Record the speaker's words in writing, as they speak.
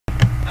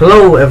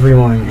Hello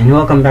everyone and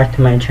welcome back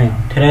to my channel.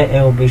 Today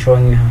I will be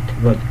showing you how to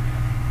build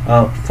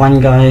a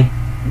Fungus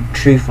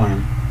tree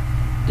farm.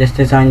 This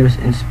design was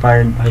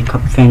inspired by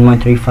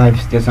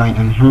CupFan135's design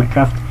on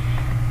Hermitcraft,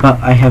 but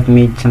I have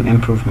made some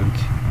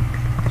improvements.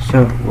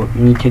 So what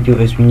we need to do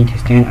is we need to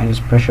stand on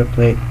this pressure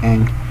plate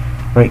and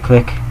right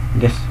click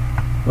this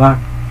block.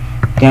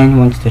 Then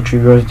once the tree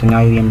grows, the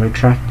Nylium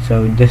retracts,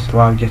 so this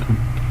log just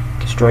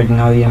destroyed the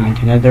Nylium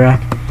into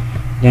netherrack.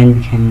 Then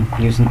we can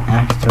use an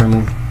axe to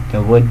remove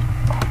the wood.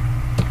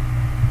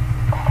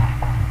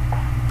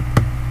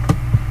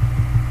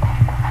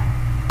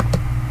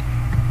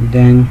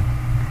 Then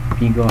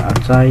we go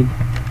outside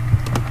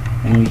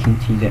and we can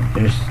see that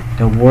there's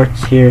the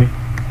warts here,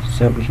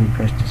 so we can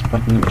press this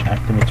button which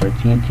activates our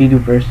TNT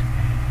dupers,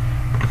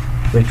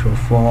 which will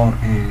fall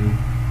and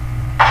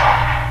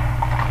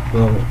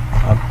blow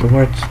up the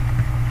warts.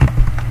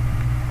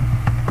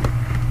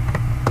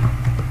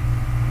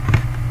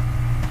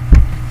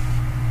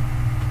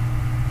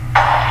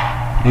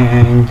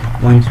 And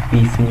once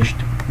we finished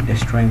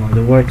destroying all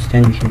the warts,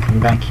 then we can come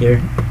back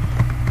here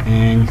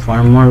and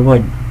farm more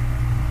wood.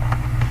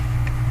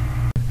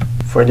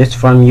 For this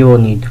farm you will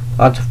need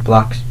lots of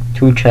blocks,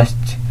 2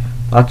 chests,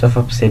 lots of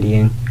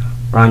obsidian,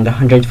 around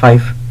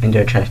 105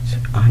 ender chests,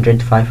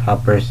 105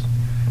 hoppers,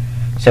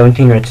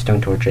 17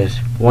 redstone torches,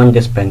 1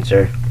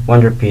 dispenser,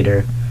 1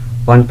 repeater,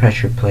 1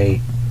 pressure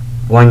plate,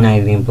 1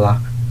 Nylium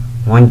block,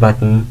 1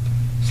 button,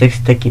 6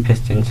 sticky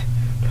pistons,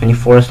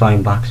 24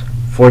 slime blocks,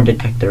 4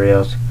 detector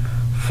rails,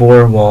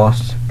 4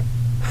 walls,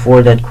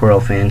 4 dead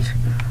coral fans,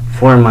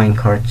 4 mine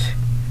carts,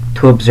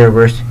 2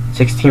 observers,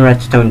 16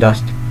 redstone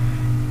dust,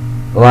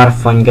 a lot of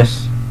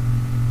fungus,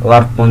 a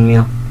lot of bone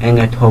meal, and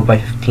a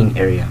 12x15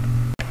 area.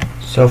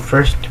 So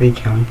first we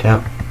count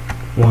out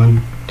 1,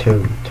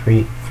 2,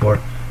 3, 4,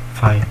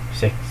 5,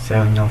 6,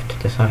 7 off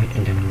to the side,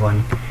 and then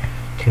 1,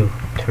 2,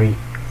 3,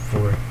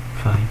 4,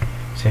 5,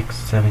 6,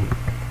 7,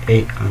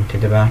 8 onto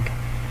the back.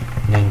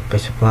 And then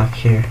place a block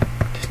here,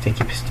 the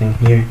sticky piston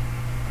here,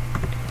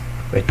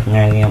 with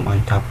Nylium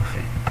on top of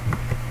it.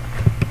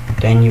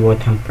 Then you will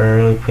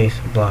temporarily place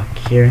a block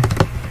here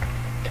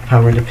to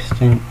power the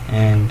piston,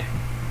 and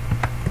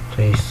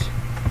place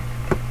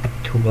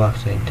 2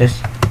 blocks like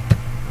this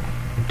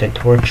with the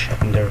torch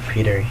and the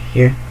repeater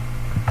here.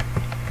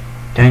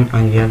 Then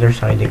on the other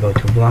side they go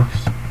 2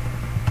 blocks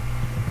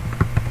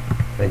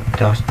with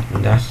dust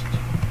and dust,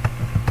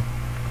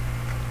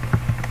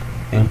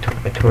 and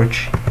a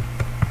torch.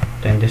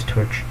 Then this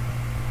torch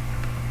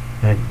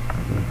would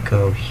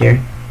go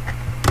here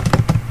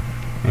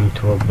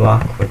into a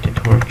block with the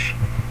torch.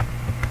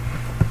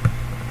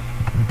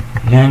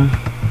 Then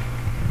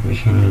we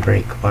can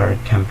break our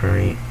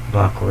temporary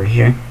block over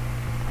here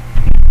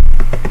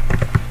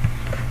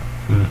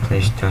and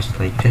place dust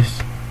like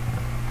this.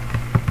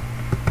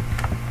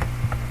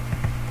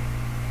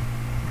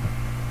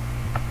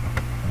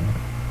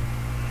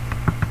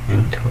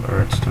 And a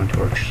redstone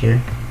torch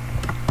here.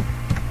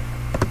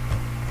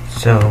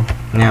 So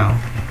now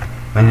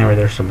whenever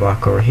there's a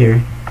block over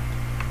here,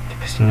 the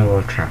piston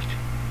will retract.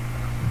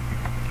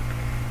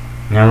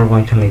 Now we're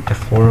going to make the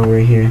floor over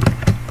here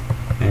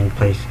and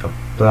place a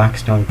black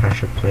stone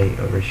pressure plate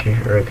over here,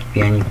 or it could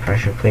be any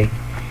pressure plate.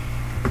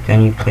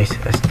 Then you place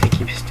a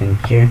sticky piston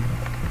here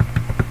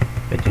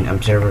with an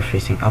observer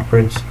facing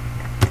upwards.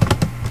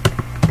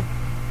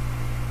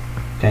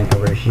 Then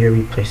over here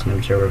we place an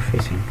observer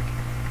facing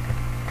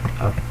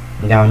up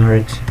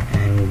downwards,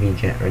 and we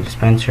get our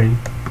dispenser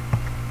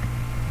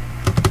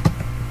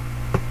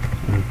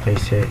and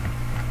place it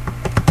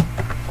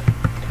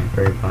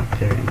temporary block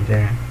there and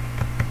there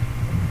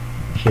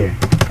here.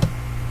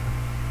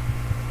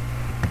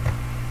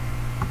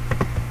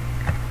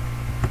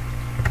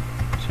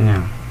 So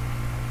now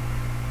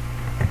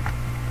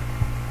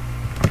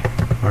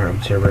our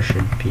observer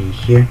should be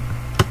here,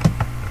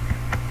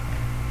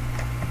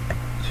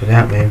 so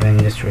that way when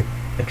this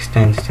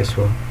extends, this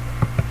will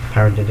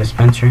power the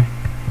dispenser,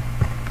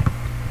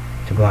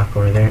 the block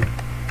over there.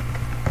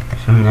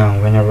 So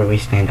now whenever we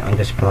stand on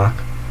this block,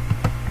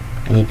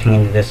 anything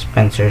in the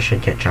dispenser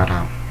should get shot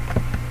out.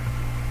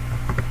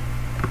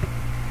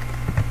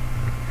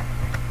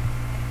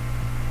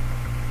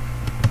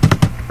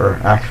 Or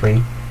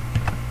actually,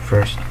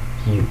 first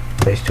you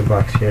place 2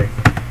 blocks here,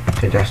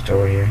 the dust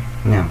over here.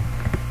 Now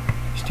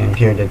stand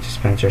here, the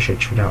dispenser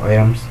should shoot out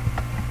items,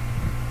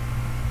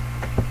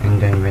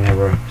 and then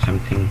whenever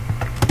something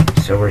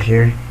is over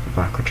here, the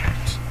block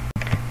retracts.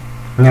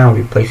 Now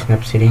we place an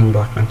obsidian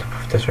block on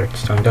top of this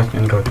redstone dust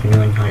and go to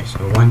new and high. So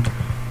 1,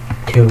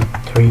 2,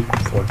 3,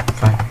 4,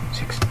 5,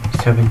 6,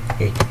 7,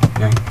 8,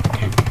 9,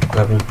 10,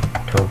 11,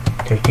 12,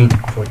 13,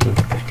 14,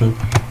 15,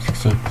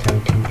 16,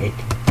 17, 18,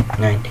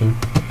 19,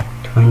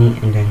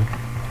 20, and then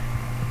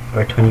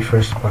our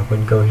 21st block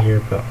would go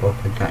here, but we'll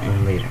put that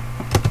in later.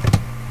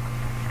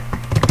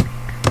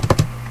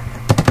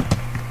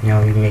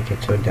 Now we make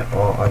it so that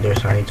all other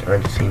sides are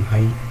the same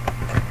height.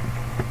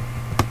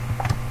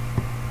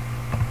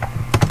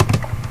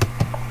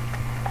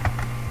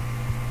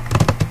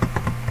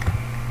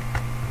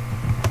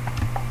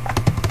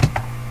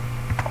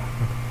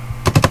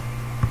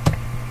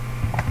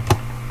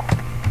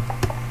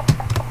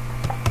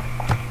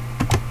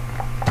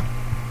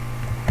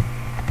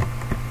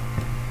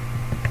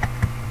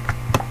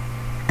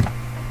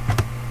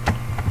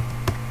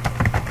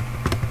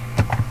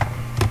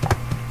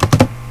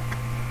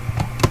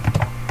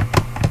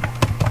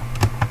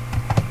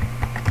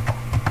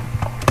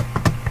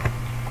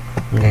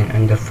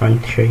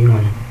 want sure you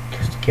want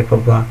to skip a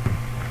block,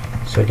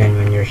 so then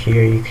when you're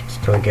here you could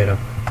still get up.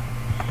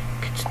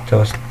 You could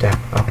still step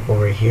up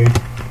over here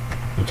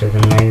into the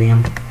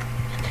mycelium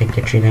to take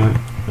the tree down,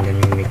 and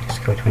then we make this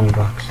go 20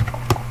 blocks.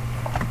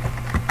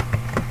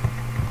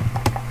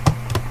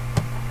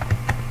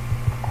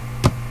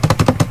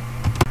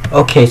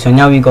 Okay, so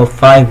now we go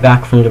 5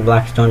 back from the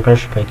black stone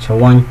pressure plate. So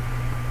 1,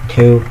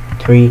 2,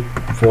 3,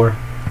 4,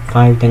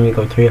 5. Then we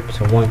go 3 up.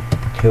 So 1,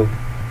 2,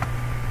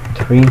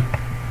 3.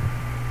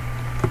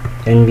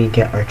 Then we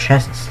get our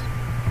chests.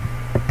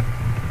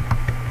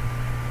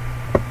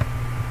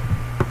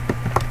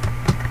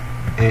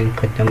 And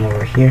put them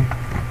over here.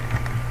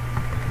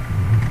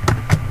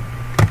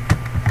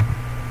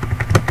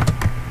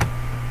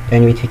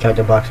 Then we take out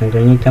the box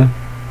underneath them.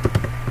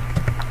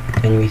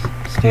 Then we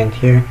stand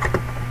here.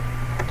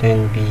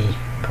 Then we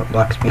put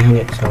blocks behind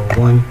it, so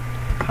 1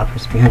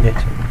 hoppers behind it.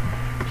 So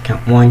you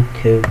count 1,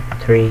 2,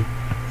 3,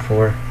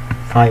 4,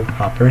 5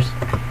 hoppers.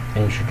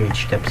 Then you should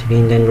reach step C.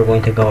 And then we're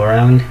going to go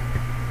around.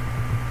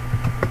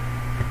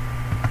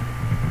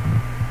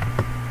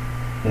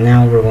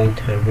 Now we're going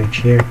to reach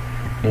here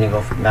and then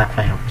go back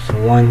 5 hoppers. So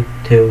 1,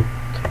 2,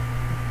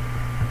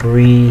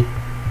 3,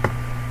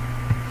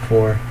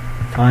 4,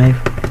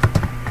 5.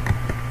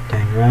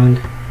 Then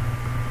round.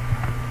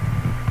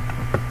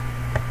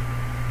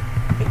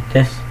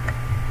 This,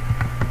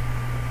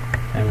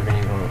 then we're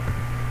gonna go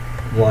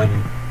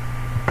 1,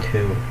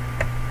 2,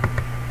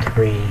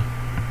 3,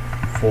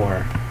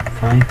 4,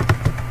 5,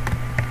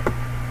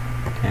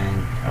 and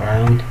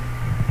around.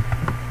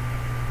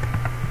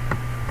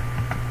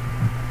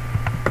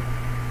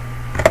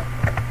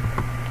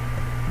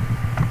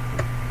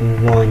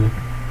 One,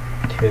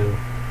 2,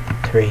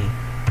 3,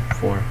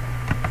 4,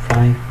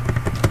 5,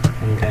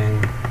 and then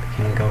we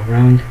can go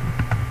around.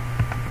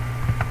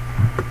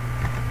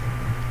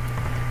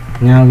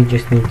 Now we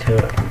just need to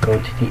go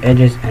to the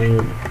edges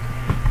and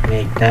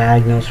make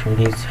diagonals from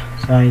these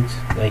sides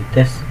like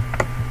this.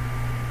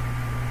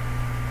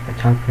 The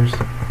toppers.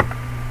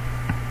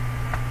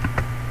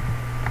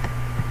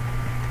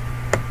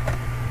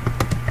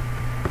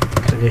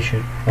 So this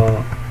should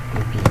all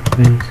be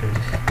even. So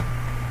just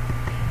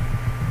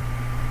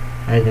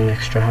add an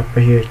extra hopper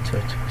here. So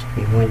it's supposed to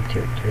be 1,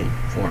 2, 3,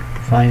 4,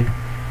 5.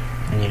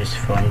 And you just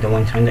fill in the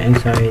ones on the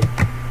inside.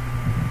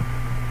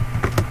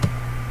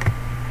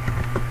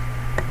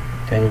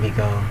 Then we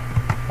go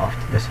off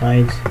to the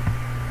sides,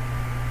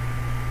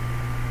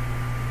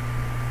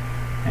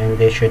 and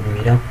they should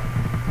meet up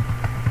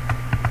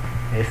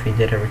if we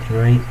did everything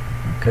right.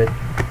 Good.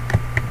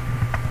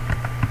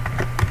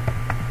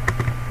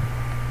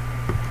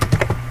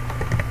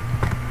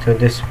 So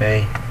this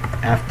way,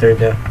 after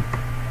the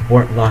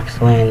wart blocks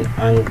land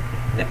on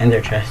the ender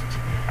chests,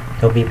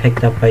 they'll be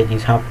picked up by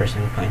these hoppers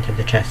and put into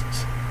the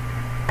chests.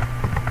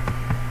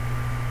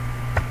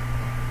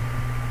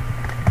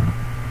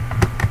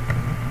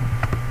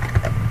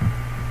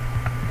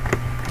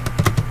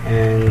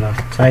 And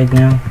last side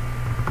now.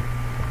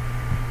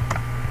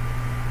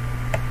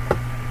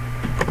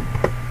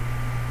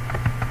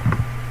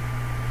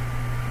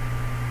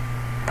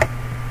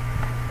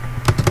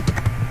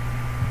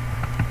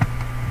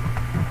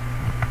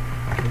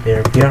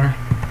 There we are.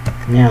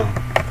 Now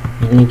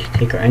we need to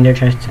take our ender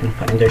chests and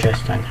put ender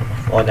chests on top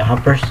of all the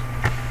hoppers.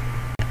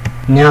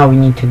 Now we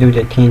need to do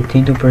the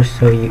TNT duper,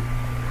 so you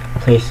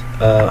place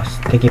a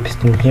sticky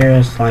piston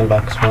here, slime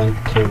box 1,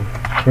 2,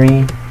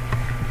 3.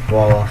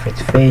 Wall off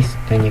its face,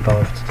 then you go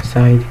off to the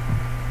side,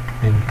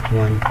 and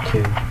 1,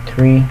 2,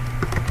 3.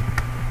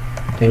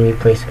 Then you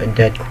place a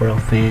dead coral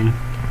fan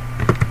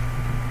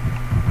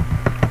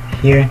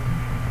here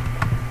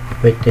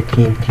with the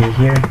TNT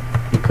here.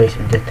 You place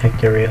a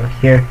detector rail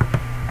here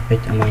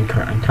with a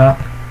minecart on top.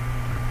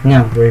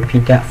 Now we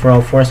repeat that for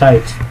all 4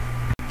 sides.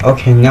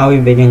 Okay, now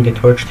we begin the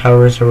torch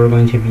tower, so we're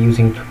going to be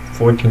using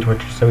 14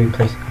 torches. So we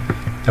place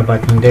the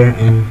button there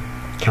and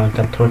count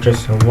up torches.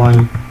 So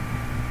 1,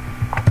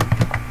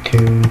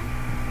 2,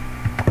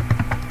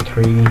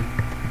 3,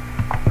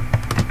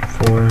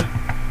 4,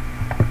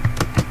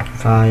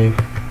 5,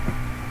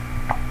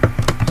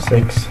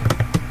 6,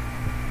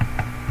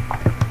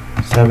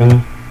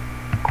 7,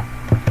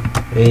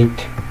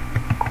 8,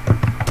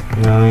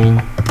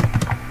 9,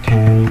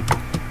 10,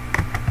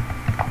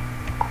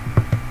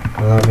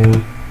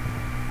 11,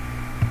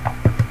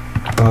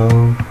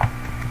 12,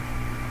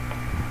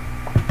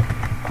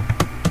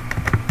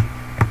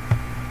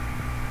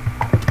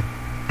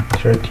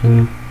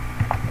 13,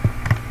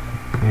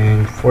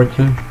 and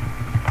 14.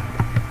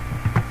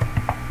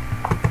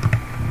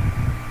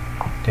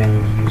 Then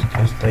we use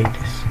just like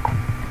this.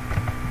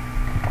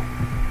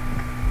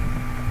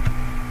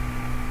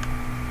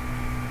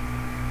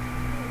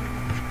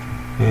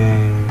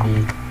 And we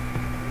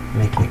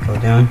make it go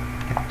down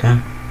like that.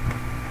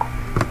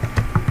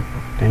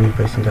 Then you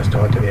place the dust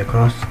all the way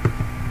across,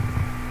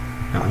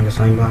 not on the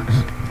slime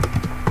box.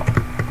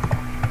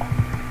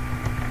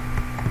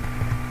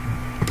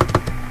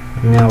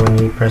 Now when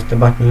we press the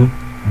button,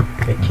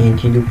 the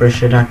TNT duper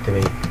should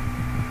activate.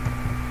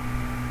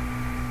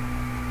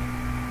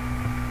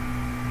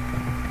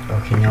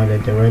 Okay, now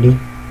that they're ready,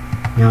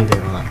 now they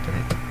will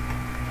activate.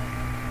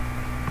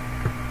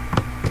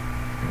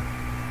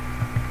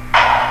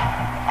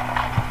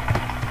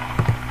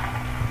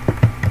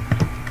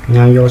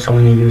 Now you also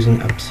want to use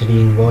an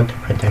obsidian wall to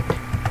protect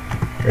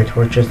your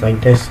torches like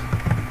this.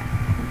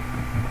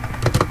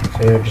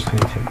 So you're just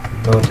going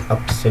to build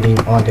obsidian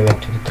all the way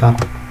up to the top.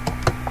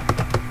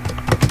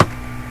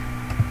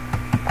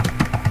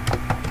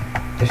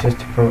 This is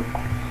to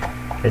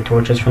prevent your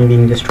torches from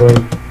being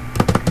destroyed.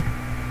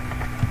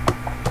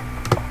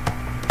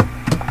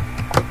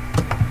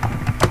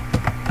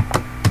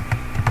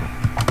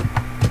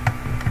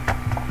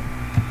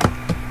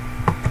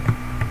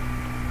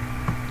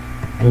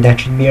 And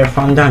that should be our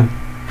farm done.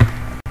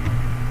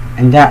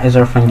 And that is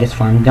our fungus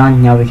farm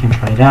done. Now we can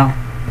try it out.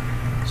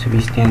 So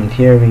we stand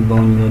here, we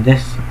bone meal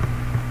this.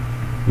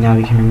 Now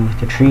we can remove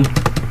the tree.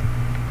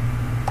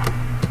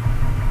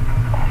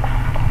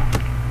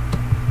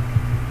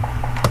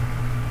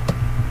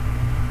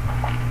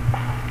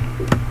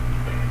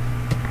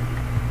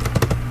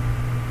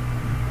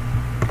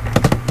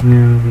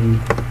 Now we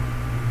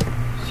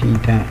see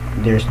that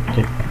there's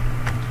the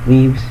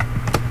leaves.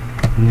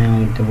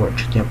 Now the wort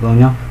should get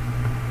blown up.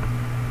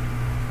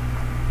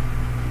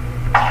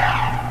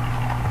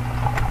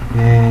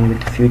 And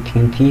with a few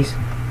TNTs,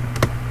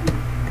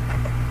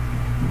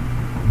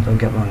 they'll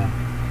get blown up.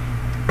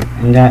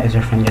 And that is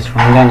our fungus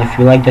farm done. If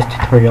you like this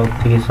tutorial,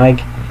 please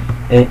like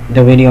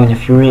the video, and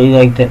if you really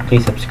liked it,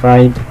 please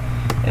subscribe.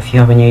 If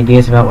you have any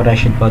ideas about what I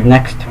should build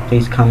next,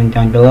 please comment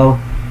down below,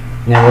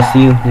 and I will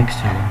see you next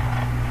time.